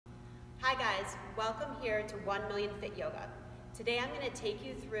Hi guys, welcome here to 1 Million Fit Yoga. Today I'm going to take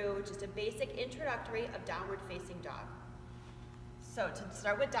you through just a basic introductory of downward facing dog. So to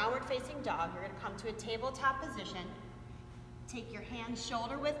start with downward facing dog, you're going to come to a tabletop position. Take your hands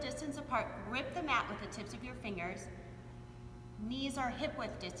shoulder width distance apart, grip the mat with the tips of your fingers. Knees are hip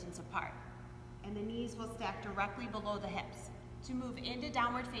width distance apart, and the knees will stack directly below the hips. To move into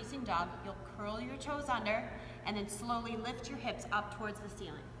downward facing dog, you'll curl your toes under and then slowly lift your hips up towards the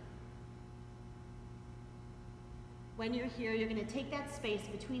ceiling. When you're here, you're going to take that space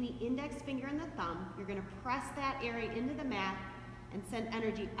between the index finger and the thumb. You're going to press that area into the mat and send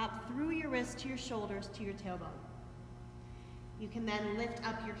energy up through your wrists to your shoulders to your tailbone. You can then lift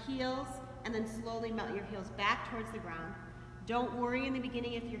up your heels and then slowly melt your heels back towards the ground. Don't worry in the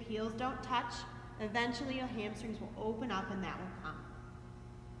beginning if your heels don't touch. Eventually your hamstrings will open up and that will come.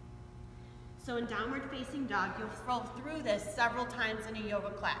 So in downward facing dog, you'll roll through this several times in a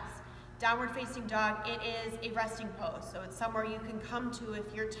yoga class. Downward facing dog, it is a resting pose, so it's somewhere you can come to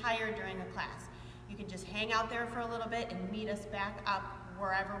if you're tired during a class. You can just hang out there for a little bit and meet us back up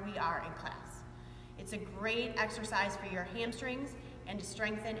wherever we are in class. It's a great exercise for your hamstrings and to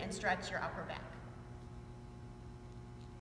strengthen and stretch your upper back.